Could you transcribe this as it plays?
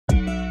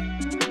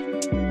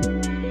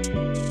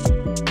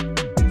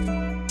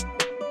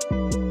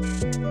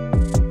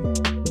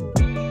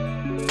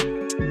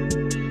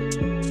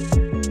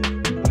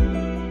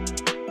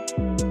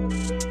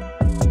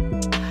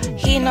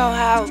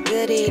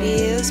good it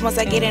is once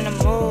I get in the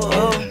mood.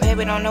 Oh,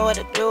 baby don't know what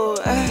to do.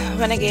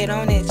 When I get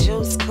on that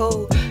juice,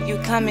 cool. You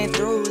coming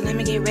through, let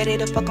me get ready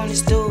to fuck on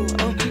this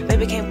dude. Oh,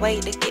 baby can't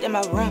wait to get in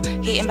my room.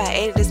 Hitting by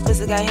 80, this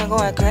pussy got him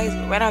going crazy.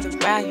 Right off the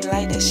ground, you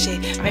like that shit.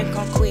 Maybe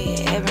come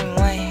quit every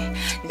morning.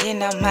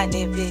 Then I'm out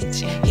that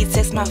bitch. He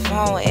texts my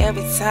phone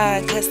every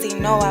time, cause he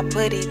know I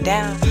put it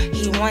down.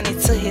 He want it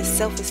to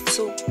himself, it's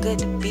too good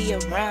to be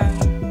around.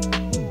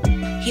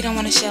 He don't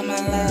wanna share my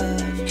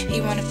love,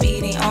 he wanna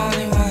be the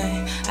only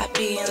one. I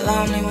be a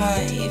lonely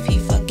one if he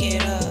fuck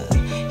it up.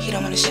 He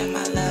don't wanna share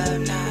my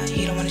love, nah,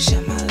 he don't wanna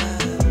share my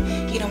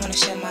love. He don't wanna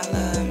share my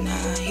love,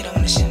 nah, he don't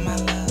wanna share my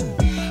love.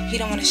 He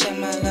don't wanna share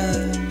my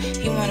love,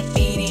 he wanna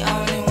be the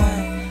only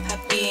one. I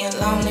be a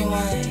lonely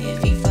one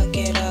if he fuck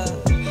it up.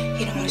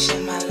 He don't wanna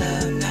share my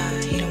love, nah,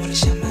 he don't wanna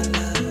share my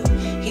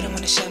love. He don't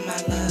wanna share my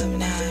love,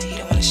 nah, he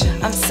don't wanna share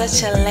my love. I'm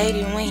such a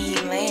lady when he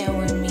layin'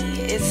 with me.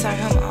 It turn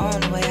him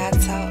on the way I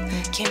talk.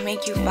 Can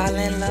make you fall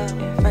in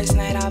love. First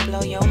night I'll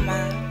blow your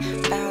mind.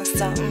 Found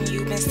something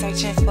you've been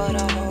searching for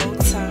the whole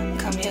time.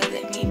 Come here,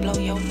 let me blow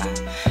your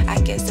mind. I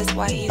guess that's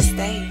why he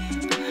stay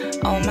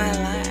on my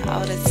line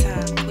all the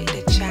time. Quick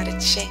to try to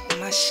check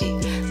my shit.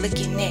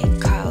 Looking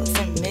at calls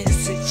and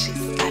messages.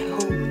 Like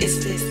who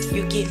is this?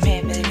 You get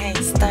mad but I ain't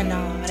stun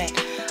all that.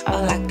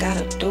 All I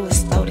gotta do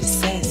is throw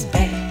this ass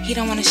back. He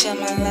don't wanna share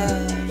my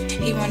love,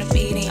 he wanna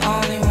be the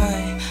only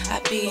one.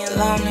 I be a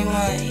lonely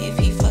one if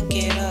he fuck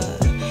it up.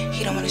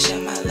 He don't wanna share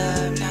my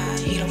love, nah,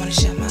 he don't wanna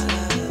share my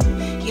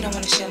love. He don't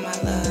wanna share my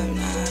love,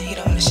 nah, he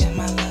don't wanna share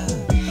my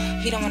love.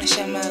 He don't wanna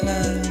share my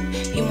love,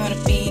 he wanna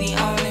be